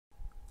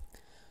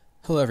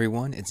Hello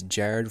everyone, it's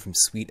Jared from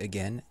Sweet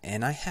again,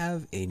 and I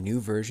have a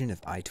new version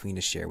of iTween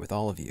to share with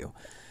all of you.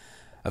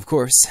 Of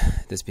course,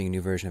 this being a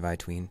new version of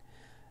iTween,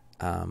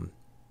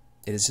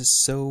 it is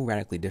just so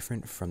radically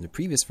different from the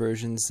previous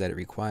versions that it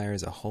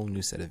requires a whole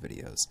new set of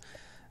videos.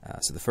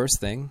 So the first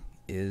thing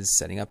is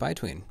setting up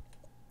iTween.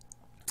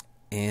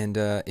 And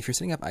if you're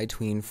setting up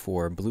iTween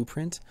for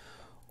Blueprint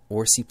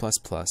or C++,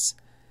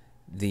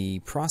 the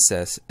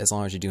process, as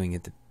long as you're doing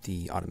it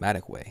the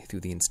automatic way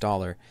through the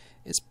installer,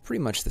 is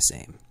pretty much the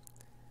same.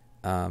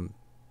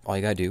 All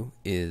you gotta do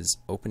is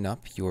open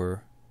up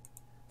your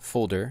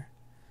folder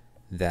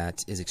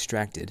that is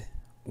extracted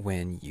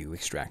when you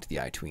extract the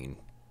iTween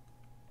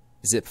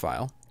zip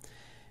file,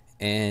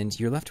 and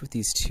you're left with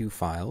these two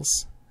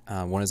files.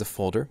 One is a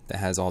folder that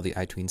has all the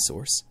iTween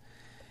source,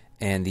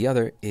 and the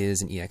other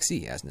is an exe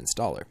as an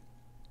installer.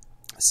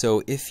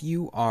 So if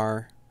you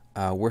are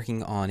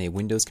working on a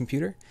Windows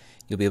computer,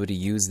 you'll be able to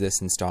use this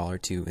installer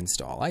to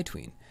install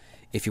iTween.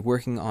 If you're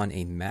working on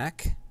a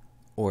Mac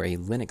or a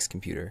Linux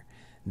computer,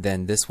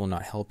 then this will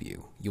not help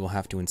you. You will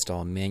have to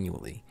install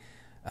manually.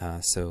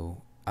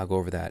 So I'll go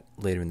over that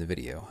later in the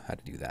video, how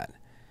to do that.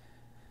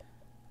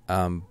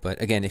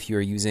 But again, if you're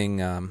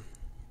using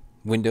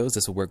Windows,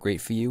 this will work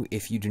great for you.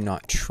 If you do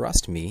not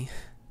trust me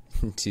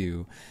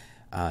to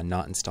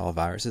not install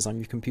viruses on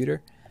your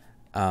computer,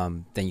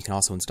 then you can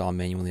also install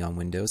manually on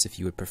Windows if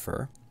you would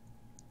prefer.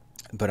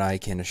 But I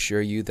can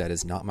assure you that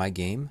is not my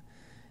game,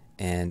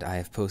 and I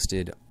have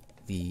posted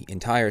the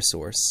entire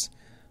source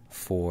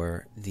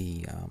for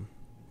the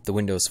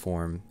Windows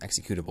form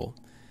executable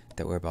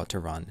that we're about to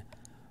run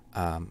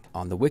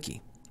on the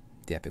wiki,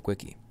 the Epic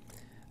Wiki.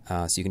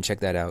 So you can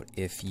check that out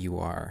if you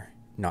are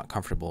not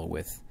comfortable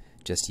with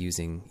just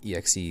using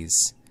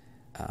exes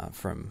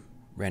from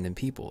random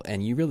people.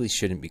 And you really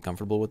shouldn't be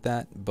comfortable with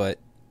that, but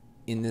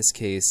in this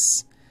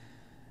case,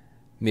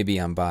 maybe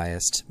I'm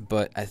biased,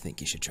 but I think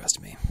you should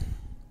trust me.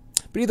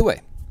 But either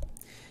way,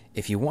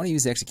 if you want to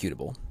use the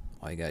executable,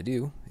 all you gotta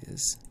do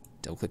is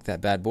double click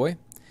that bad boy,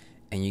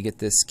 and you get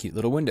this cute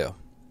little window.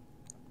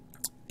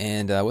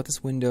 And what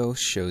this window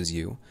shows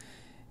you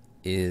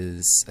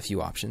is a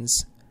few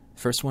options.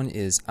 First one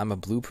is I'm a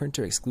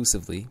Blueprinter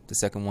exclusively. The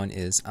second one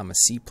is I'm a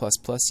C++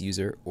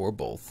 user or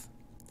both.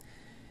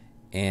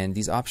 And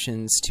these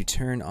options to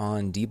turn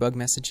on debug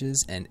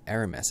messages and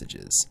error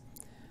messages.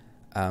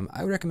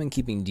 I would recommend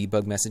keeping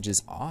debug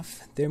messages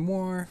off. They're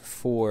more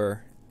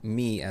for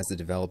me as the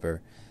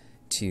developer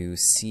to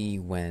see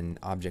when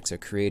objects are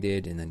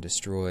created and then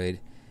destroyed,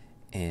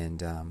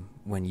 and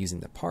when using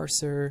the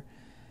parser,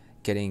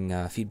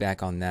 getting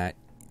feedback on that.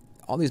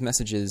 All these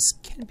messages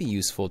can be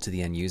useful to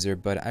the end user,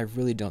 but I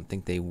really don't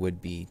think they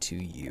would be to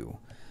you.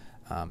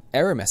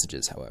 Error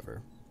messages,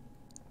 however,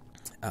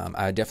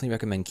 I would definitely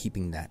recommend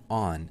keeping that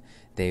on.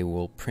 They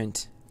will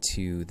print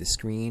to the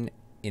screen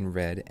in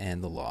red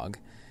and the log,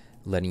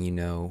 letting you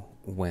know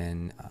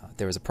when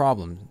there is a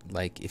problem.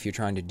 Like if you're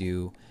trying to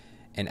do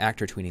an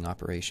actor tweening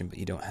operation but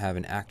you don't have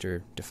an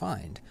actor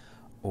defined,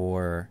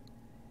 or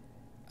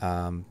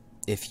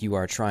if you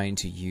are trying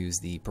to use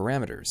the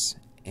parameters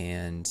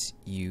and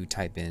you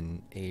type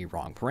in a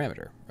wrong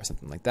parameter or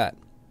something like that.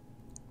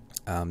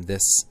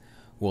 This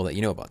will let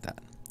you know about that.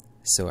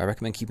 So I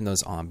recommend keeping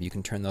those on, but you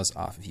can turn those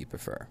off if you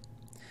prefer.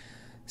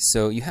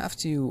 So you have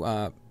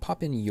to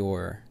pop in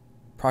your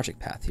project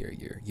path here,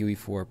 your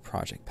UE4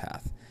 project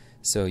path.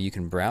 So you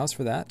can browse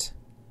for that,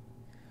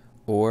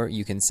 or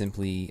you can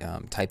simply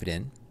type it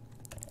in.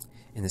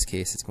 In this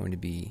case, it's going to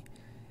be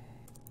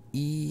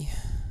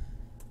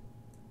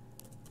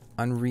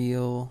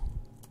Unreal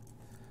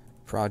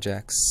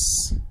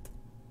projects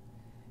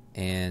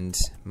and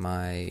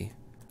my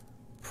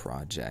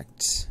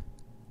project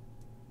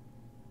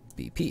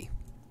BP.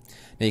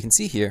 Now you can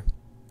see here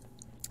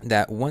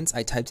that once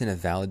I typed in a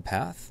valid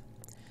path,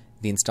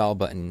 the install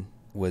button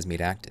was made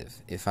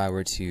active. If I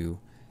were to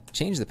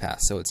change the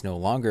path so it's no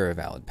longer a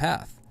valid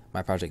path,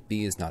 my project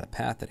B is not a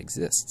path that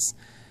exists,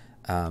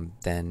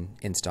 then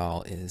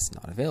install is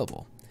not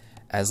available.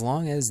 As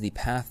long as the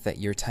path that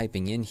you're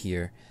typing in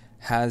here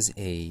has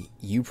a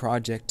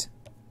uproject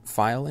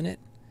file in it,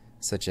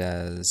 such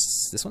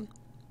as this one,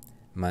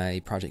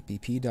 my project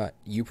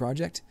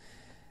bp.uproject,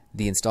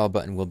 the install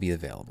button will be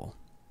available.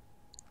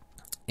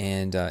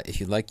 And if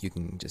you'd like, you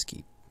can just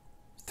keep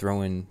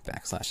throwing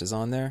backslashes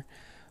on there,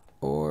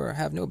 or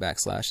have no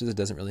backslashes. It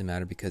doesn't really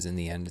matter, because in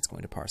the end it's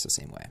going to parse the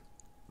same way.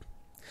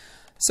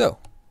 So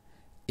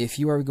if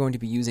you are going to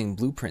be using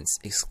blueprints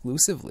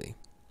exclusively,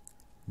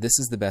 this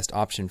is the best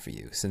option for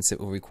you, since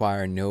it will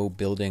require no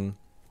building,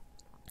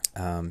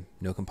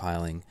 no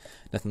compiling,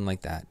 nothing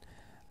like that.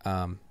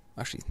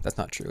 Actually, that's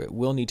not true. It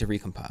will need to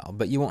recompile,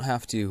 but you won't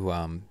have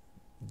to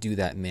do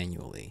that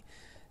manually.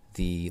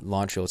 The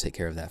launcher will take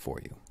care of that for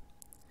you.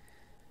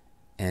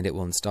 And it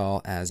will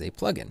install as a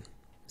plugin,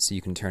 so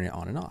you can turn it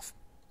on and off.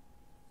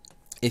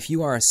 If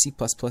you are a C++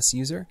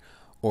 user,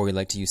 or would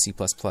like to use C++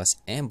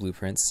 and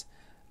blueprints,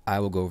 I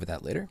will go over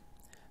that later.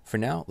 For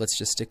now, let's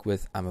just stick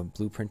with I'm a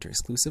Blueprinter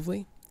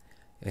exclusively.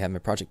 I have my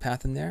project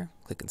path in there,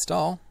 click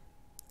install,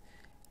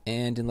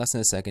 and in less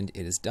than a second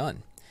it is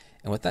done.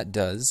 And what that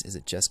does is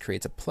it just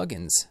creates a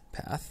plugins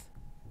path,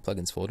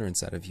 plugins folder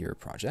inside of your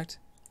project.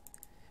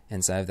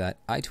 Inside of that,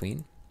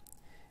 iTween,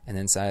 and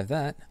then inside of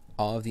that,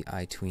 all of the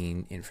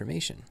iTween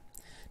information.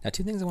 Now,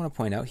 two things I want to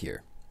point out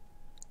here.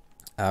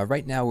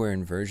 Right now we're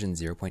in version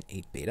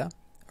 0.8 beta,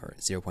 or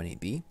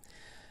 0.8b.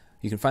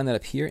 You can find that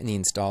up here in the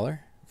installer,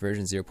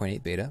 version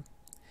 0.8 beta.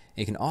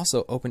 You can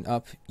also open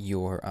up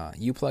your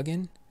U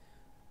plugin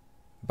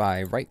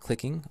by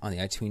right-clicking on the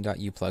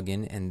iTween.u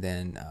plugin and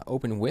then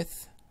open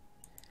with,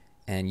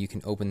 and you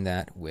can open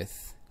that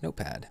with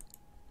Notepad.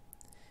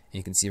 And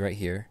you can see right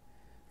here,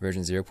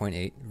 version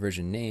 0.8,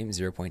 version name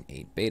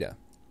 0.8 beta.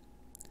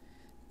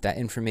 That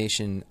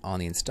information on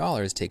the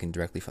installer is taken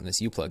directly from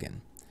this U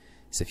plugin.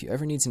 So if you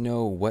ever need to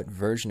know what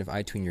version of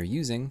iTween you're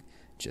using,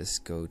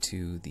 just go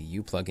to the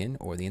U plugin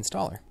or the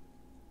installer.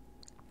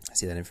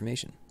 See that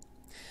information.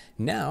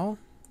 Now,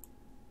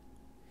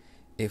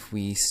 if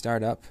we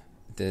start up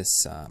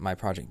this My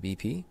Project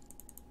BP,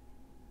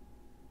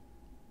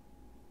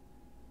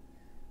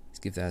 let's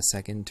give that a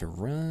second to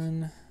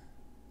run.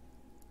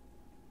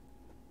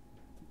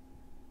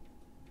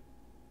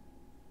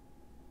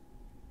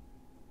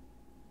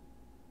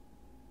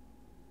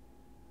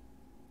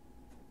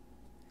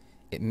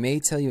 It may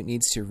tell you it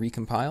needs to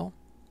recompile,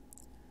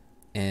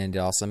 and it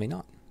also may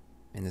not.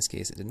 In this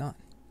case, it did not.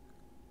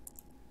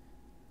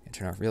 I'm going to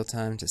turn off real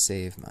time to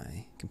save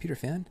my computer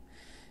fan.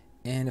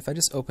 And if I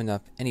just open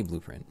up any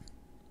blueprint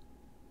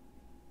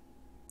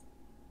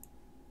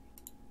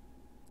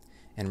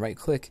and right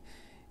click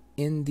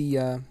in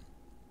the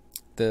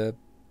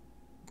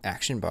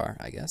action bar,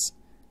 I guess,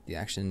 the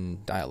action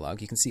dialog,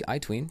 you can see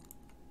iTween.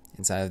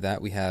 Inside of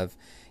that we have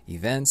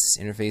events,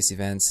 interface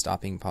events,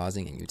 stopping,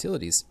 pausing, and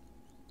utilities.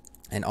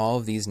 And all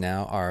of these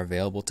now are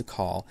available to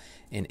call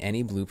in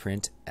any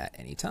blueprint at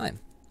any time.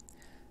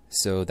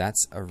 So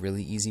that's a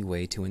really easy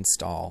way to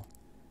install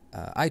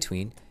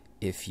iTween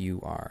if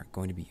you are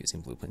going to be using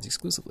blueprints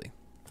exclusively.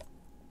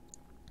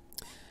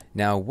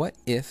 Now, what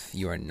if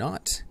you are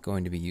not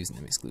going to be using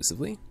them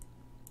exclusively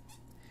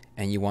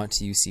and you want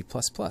to use C++,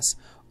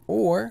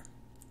 or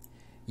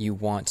you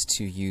want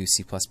to use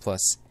C++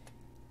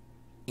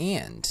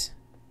 and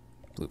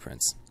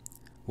blueprints?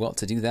 Well,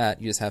 to do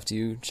that, you just have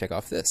to check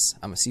off this.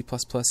 I'm a C++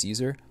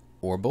 user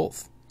or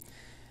both.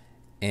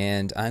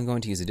 And I'm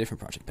going to use a different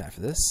project path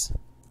for this.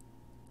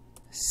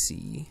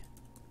 C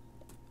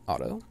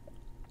Auto.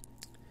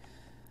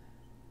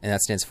 And that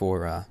stands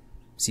for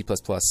C++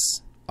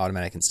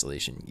 automatic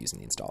installation using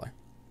the installer.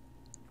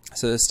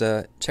 So just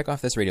check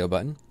off this radio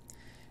button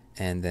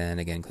and then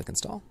again click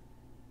install.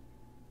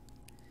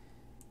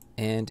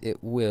 And it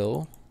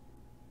will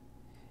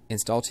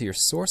install to your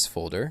source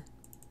folder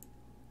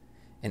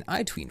an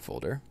iTween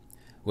folder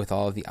with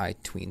all of the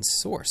iTween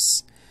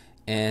source.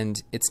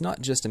 And it's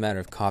not just a matter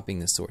of copying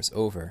the source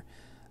over.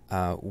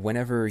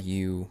 Whenever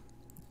you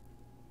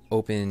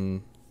put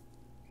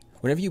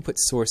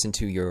source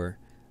into your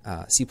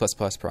C++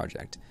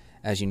 project,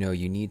 as you know,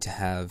 you need to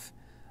have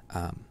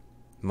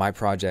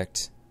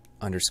myProject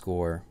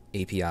 _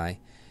 API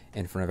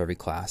in front of every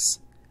class,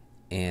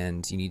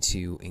 and you need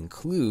to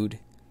include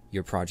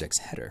your project's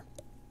header.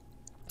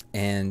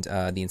 And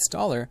the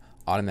installer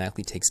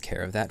automatically takes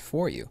care of that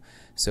for you.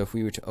 So if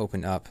we were to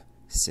open up,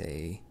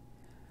 say,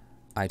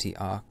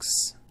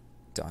 itox.h,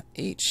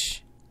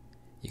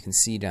 you can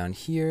see down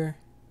here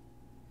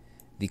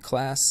the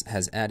class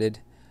has added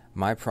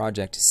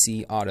myProject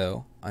C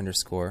auto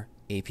 _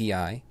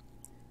 API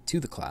to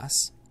the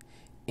class.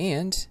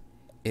 And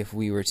if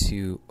we were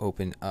to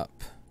open up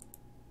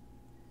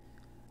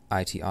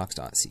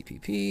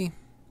itox.cpp,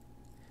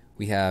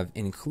 we have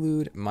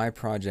include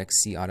myProject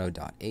C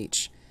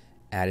auto.h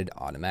added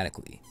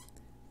automatically,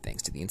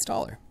 thanks to the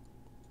installer.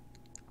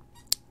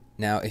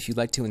 Now, if you'd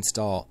like to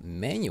install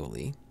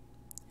manually,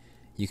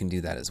 you can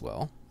do that as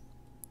well.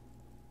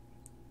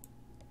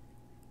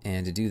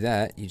 And to do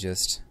that, you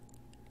just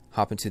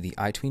hop into the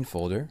iTween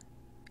folder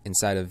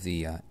inside of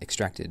the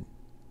extracted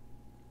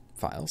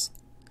files,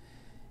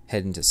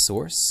 head into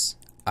source,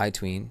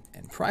 iTween,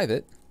 and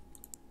private,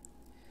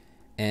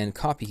 and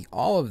copy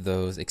all of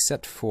those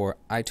except for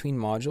iTween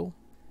module,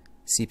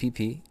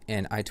 CPP,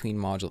 and iTween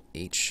module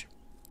H.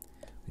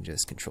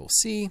 Just Control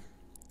C,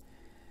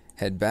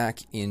 head back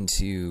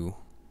into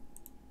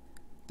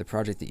the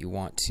project that you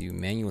want to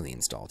manually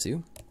install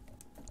to.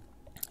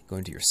 Go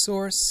into your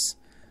source,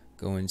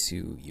 go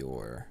into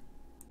your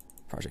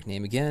project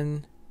name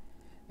again,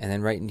 and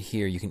then right in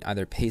here you can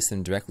either paste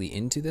them directly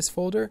into this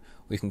folder, or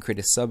you can create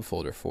a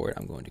subfolder for it.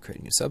 I'm going to create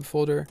a new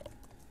subfolder,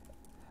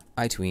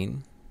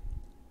 iTween,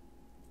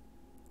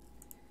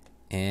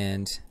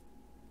 and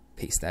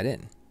paste that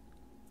in.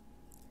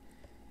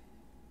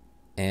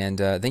 And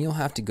then you'll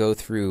have to go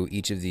through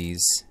each of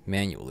these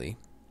manually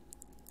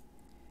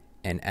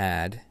and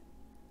add,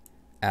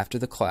 after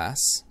the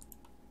class,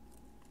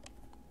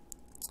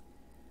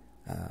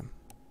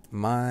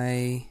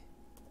 my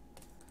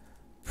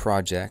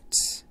project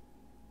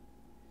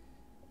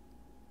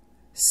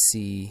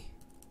C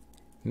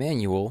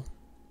manual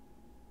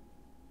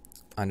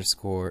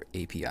 _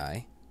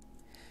 API.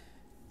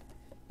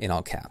 in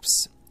all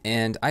caps.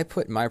 And I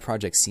put my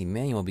project C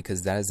manual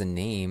because that is the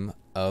name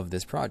of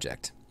this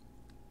project.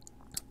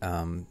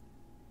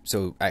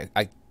 So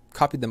I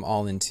copied them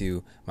all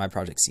into my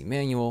project C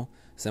manual.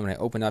 So then when I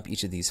open up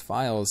each of these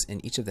files,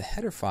 in each of the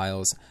header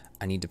files,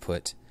 I need to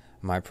put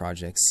my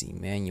project C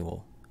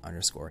manual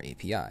underscore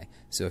API.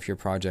 So if your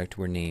project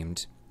were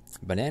named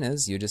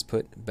bananas, you just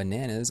put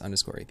bananas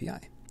underscore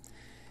API.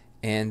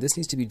 And this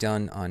needs to be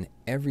done on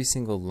every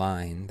single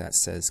line that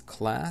says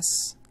class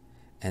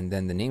and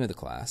then the name of the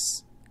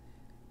class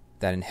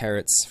that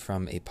inherits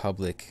from a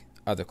public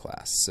other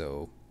class.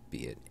 So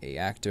be it a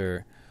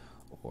actor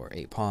or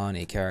a pawn,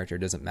 a character,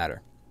 doesn't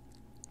matter.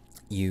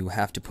 You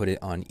have to put it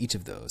on each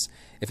of those.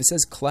 If it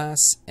says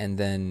class and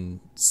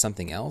then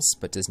something else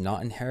but does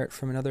not inherit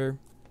from another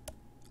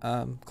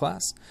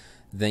class,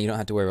 then you don't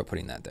have to worry about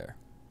putting that there.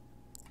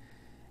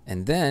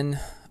 And then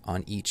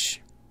on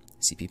each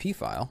CPP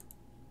file,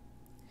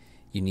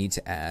 you need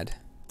to add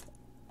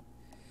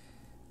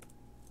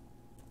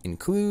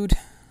include,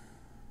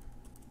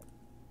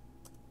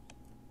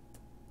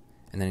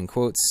 and then in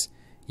quotes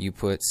you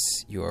put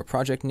your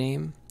project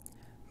name,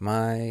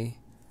 my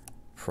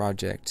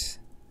project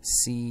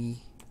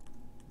C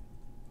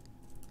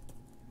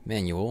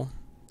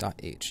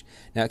manual.h.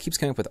 Now it keeps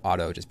coming up with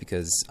auto just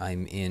because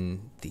I'm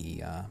in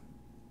the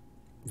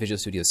Visual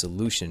Studio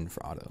solution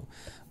for auto,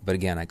 but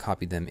again I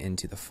copied them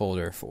into the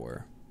folder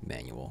for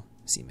manual,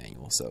 C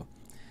manual, so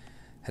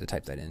I had to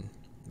type that in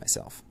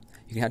myself.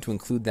 You're going to have to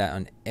include that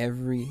on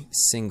every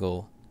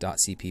single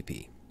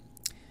 .cpp.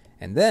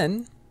 And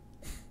then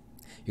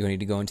you're going to need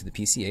to go into the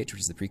PCH, which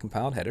is the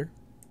precompiled header,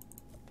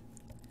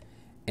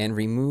 and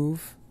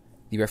remove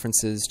the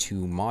references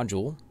to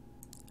module,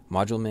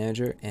 module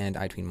manager, and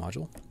iTween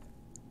module.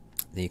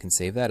 Then you can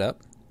save that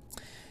up.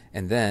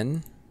 And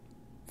then,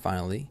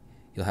 finally,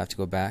 you'll have to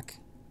go back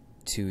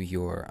to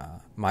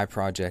your my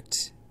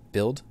project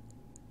build,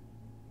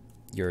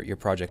 your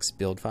project's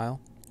build file.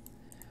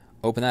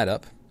 Open that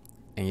up,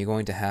 and you're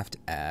going to have to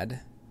add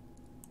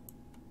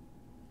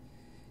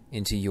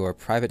into your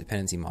private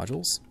dependency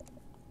modules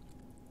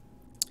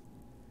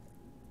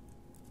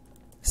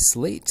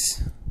Slate,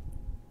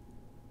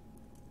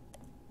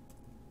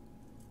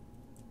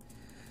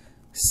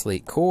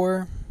 Slate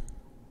Core,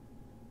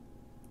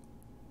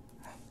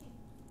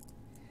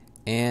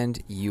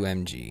 and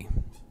UMG.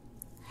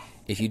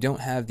 If you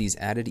don't have these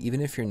added, even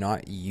if you're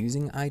not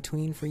using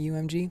iTween for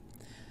UMG,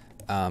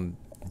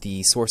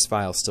 the source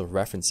files still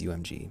reference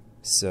UMG,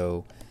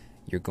 so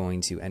you're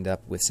going to end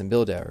up with some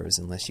build errors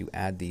unless you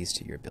add these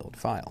to your build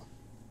file.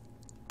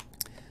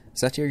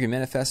 So after your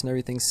manifest and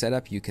everything set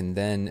up, you can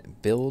then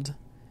build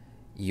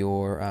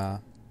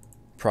your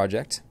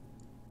project.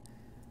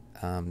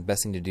 The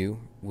best thing to do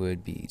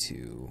would be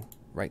to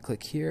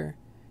right-click here,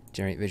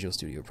 generate Visual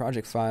Studio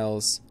project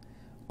files,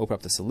 open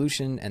up the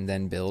solution, and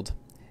then build.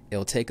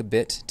 It'll take a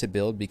bit to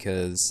build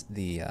because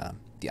the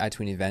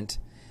iTween event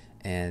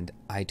and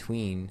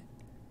iTween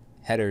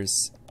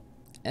headers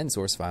and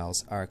source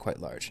files are quite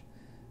large,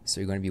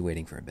 so you're going to be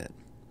waiting for a bit.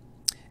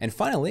 And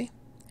finally,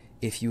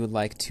 if you would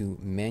like to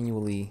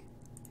manually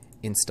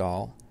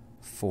install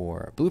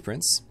for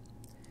blueprints,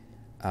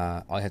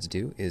 all you have to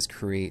do is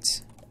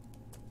create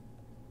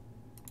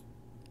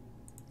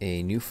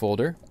a new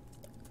folder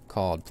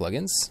called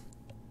plugins,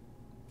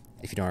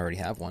 if you don't already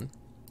have one,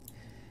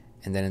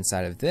 and then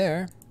inside of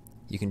there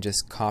you can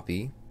just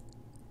copy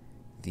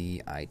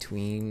the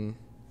iTween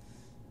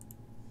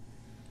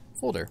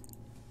folder.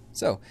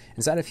 So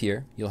inside of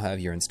here you'll have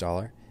your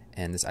installer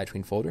and this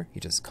iTween folder.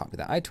 You just copy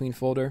the iTween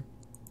folder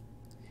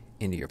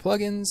into your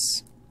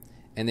plugins,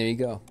 and there you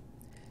go,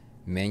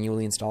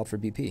 manually installed for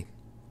BP.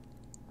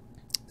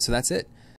 So that's it.